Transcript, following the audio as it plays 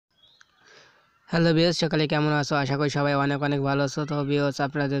Hello viewers, সকালে কেমন আছো? আশা করি সবাই অনেক অনেক ভালো আছো। তো ভিউয়ার্স,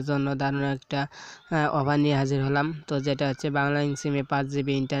 আপনাদের জন্য দারুণ একটা অফার নিয়ে হাজির হলাম। তো যেটা হচ্ছে বাংলালিংক সিমে 5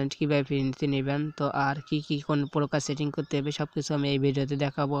 জিবি ইন্টারনেট কীভাবে ফ্রিতে নেবেন, তো আর কি কোন প্রকার সেটিং করতে হবে সব কিছু আমি এই ভিডিওতে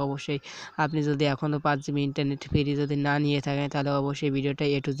দেখাবো। অবশ্যই আপনি যদি এখনও 5 জিবি ইন্টারনেট ফ্রি যদি না নিয়ে থাকেন তাহলে অবশ্যই ভিডিওটা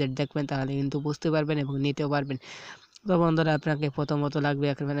A to Z দেখবেন, তাহলে কিন্তু বুঝতে পারবেন এবং নিতেও পারবেন। তো বন্ধুরা, আপনাকে প্রথমত লাগবে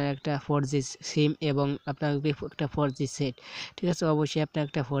এখানে একটা 4G সিম এবং আপনার একটা 4G সেট। ঠিক আছে, অবশ্যই আপনার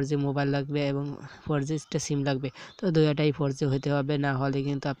একটা 4G মোবাইল লাগবে এবং 4G একটা সিম লাগবে। তো দুইটাই 4G হতে হবে, না হলে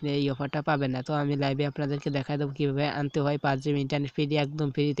কিন্তু আপনি এই অফারটা পাবেন না। তো আমি লাইভে আপনাদেরকে দেখা দেবো কীভাবে আনতে হয় 5 জিবি ইন্টারনেট ফ্রি, একদম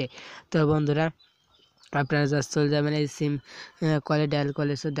ফ্রিতে। তো বন্ধুরা, আপনারা জাস্ট চলে যাবেন এই সিম কলে, ডায়াল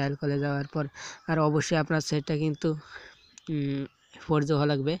কলে যাওয়ার পর আর অবশ্যই আপনার সেটটা কিন্তু 4G হওয়া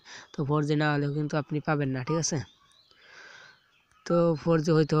লাগবে। তো 4G না হলেও কিন্তু আপনি পাবেন না, ঠিক আছে। তো 4G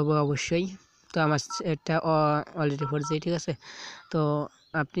হইতে হবে অবশ্যই। তো আমার এটা অলরেডি 4G, ঠিক আছে। তো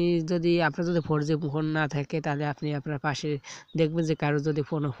আপনার যদি 4G ফোন না থাকে তাহলে আপনি আপনার পাশে দেখবেন যে কারো যদি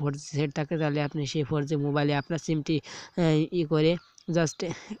ফোন 4G সেট থাকে, তাহলে আপনি সেই 4G মোবাইলে আপনার সিমটি করে জাস্ট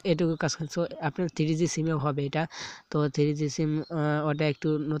এটুকু কাজ করছে। আপনার 3G সিমেও হবে এটা। তো 3G সিম ওটা একটু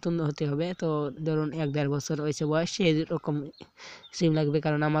নতুন হতে হবে। তো ধরুন 1-1.5 বছর হয়েছে বয়স, সেরকম সিম লাগবে,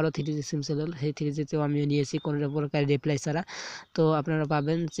 কারণ আমারও 3G সিম ছিল। সেই 3Gতেও আমিও নিয়েছি কোনো প্রকার রিপ্লাই ছাড়া। তো আপনারা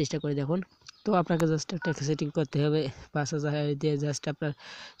পাবেন, চেষ্টা করে দেখুন। তো আপনাকে জাস্ট একটা সেটিং করতে হবে 5,000 দিয়ে, জাস্ট আপনার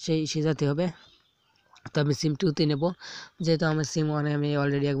সাজাতে হবে। তো আমি সিম 2তে নেব, যেহেতু আমার সিম 1 আমি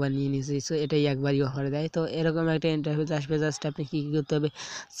অলরেডি একবার নিয়ে নিয়েছি। সো এটাই একবারই অফার দেয়। তো এরকম একটা ইন্টারফেস আসবে, জাস্ট আপনি কী করতে হবে,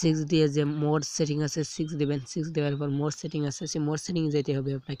 6 দিয়ে যে মোর সেটিং আছে 6 দেবেন। 6 দেওয়ার পর মোর সেটিং আছে, সেই মোর সেটিং যেতে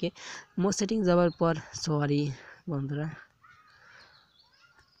হবে আপনাকে। মোর সেটিং যাওয়ার পর, সরি বন্ধুরা,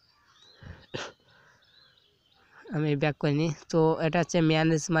 আমি ব্যাক করিনি। তো এটা হচ্ছে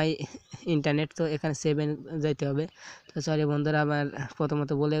ম্যানেজ মাই ইন্টারনেট। তো এখানে 7 যাইতে হবে। তো সরি বন্ধুরা, আমার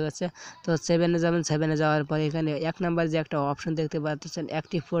প্রথমত বলে গেছে। তো 7-এ যাবেন। 7-এ যাওয়ার পরে এখানে 1 নাম্বার যে একটা অপশন দেখতে পাচ্ছেন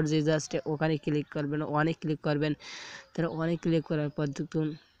অ্যাক্টিভ 4G, জাস্ট ওখানে ক্লিক করবেন, অনেক ক্লিক করবেন। তাহলে অনেক ক্লিক করার পর দেখুন,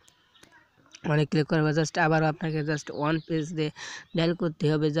 অনেক ক্লিক করবে, জাস্ট আবার আপনাকে জাস্ট ওয়ান পেজ দিয়ে ডায়াল করতে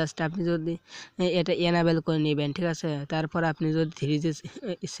হবে। জাস্ট আপনি যদি এটা এনাবেল করে নেবেন, ঠিক আছে। তারপর আপনি যদি 3G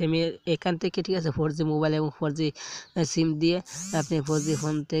সিমে এখান থেকে, ঠিক আছে, 4G মোবাইল এবং 4G সিম দিয়ে আপনি 4G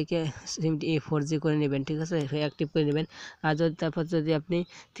ফোন থেকে সিমটি 4G করে নেবেন, ঠিক আছে, অ্যাক্টিভ করে নেবেন। আর তারপর যদি আপনি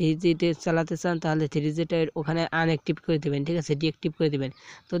 3Gতে চালাতে চান তাহলে 3Gটা ওখানে আনঅ্যাক্টিভ করে দেবেন, ঠিক আছে, ডিঅ্যাক্টিভ করে দেবেন।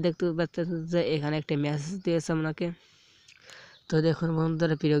 তো দেখতে পাচ্ছেন যে এখানে একটা মেসেজ দিয়েছে আপনাকে। তো দেখুন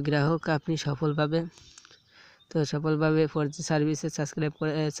বন্ধুরা, প্রিয় গ্রাহক, আপনি সফলভাবে 4G সার্ভিসে সাবস্ক্রাইব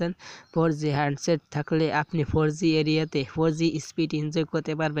করেছেন। 4G হ্যান্ডসেট থাকলে আপনি 4G এরিয়াতে 4G স্পিড এনজয়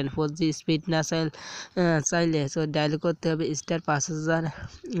করতে পারবেন। 4G স্পিড না চাইলে ডায়াল করতে হবে *5000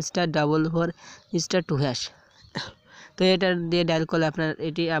 *44*2#। তো এটা দিয়ে ডায়াল করলে আপনার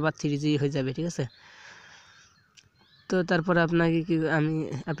এটি আবার 3G হয়ে যাবে, ঠিক আছে। তো তারপর আমি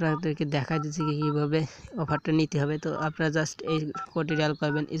আপনাদেরকে দেখা দিচ্ছি কীভাবে অফারটা নিতে হবে। তো আপনারা জাস্ট এই কোডটি ডায়াল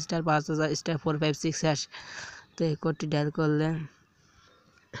করবেন *5000 *456#। তো এই কোডটি ডায়াল করলে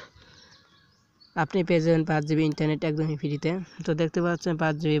আপনি পেয়ে যাবেন 5 GB ইন্টারনেট একদমই ফ্রিতে। তো দেখতে পাচ্ছেন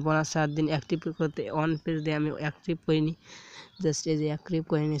 5 GB বোনাস 7 দিন অ্যাক্টিভ করতে অন পেজ দিয়ে আমি অ্যাক্টিভ করিনি, জাস্ট এই যে অ্যাক্টিভ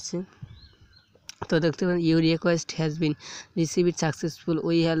করে নিচ্ছি। তো দেখতে পাচ্ছেন your request has been received successful,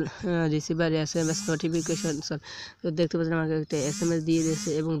 we have receiver SMS notification. তো দেখতে পাচ্ছেন আমাকে একটা SMS দিয়ে দিয়েছে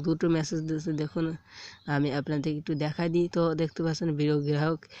এবং দুটো মেসেজ দিয়েছে। দেখুন, আমি আপনাদের একটু দেখাই দিই। তো দেখতে পাচ্ছেন প্রিয়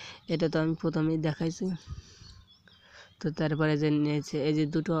গ্রাহক, এটা তো আমি প্রথমেই দেখাইছি। তো তারপরে যে নিয়েছে এই যে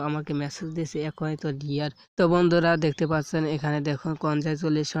দুটো আমাকে মেসেজ দিয়েছে, এক হয়তো ডিয়ার। তো বন্ধুরা দেখতে পাচ্ছেন এখানে দেখুন,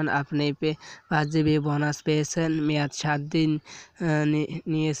 কনগ্রাচুলেশন, আপনি 5 GB বোনাস পেয়েছেন, মেয়াদ 7 দিন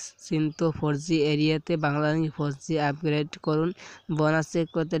নিশ্চিন্ত। 4G এরিয়াতে বাংলালিংক 4G আপগ্রেড করুন। বোনাস চেক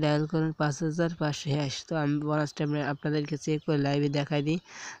করতে ডায়াল করুন 5500#। তো আমি বোনাসটা আপনাদেরকে চেক করে লাইভে দেখাই দিই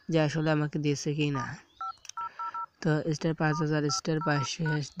যে আসলে আমাকে দিয়েছে কি না। তো *5000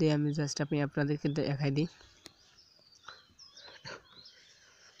 *500# দিয়ে আমি জাস্ট আপনাদেরকে দেখাই দিই।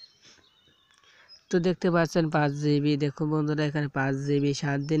 তো দেখতে পাচ্ছেন 5 GB। দেখুন বন্ধুরা, এখানে 5 GB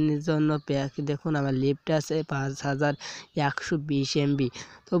 7 দিনের জন্য প্যাক। দেখুন আমার লিমিট আছে 5120 MB।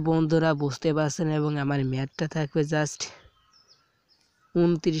 তো বন্ধুরা বুঝতে পারছেন, এবং আমার মেয়াদটা থাকবে জাস্ট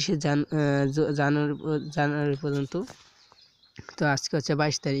 29 জানুয়ারি পর্যন্ত। তো আজকে হচ্ছে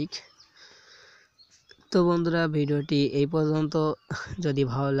 22 তারিখ। তো বন্ধুরা, ভিডিওটি এই পর্যন্ত। যদি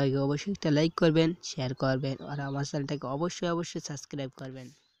ভালো লাগে অবশ্যই একটা লাইক করবেন, শেয়ার করবেন আর আমার চ্যানেলটাকে অবশ্যই সাবস্ক্রাইব করবেন।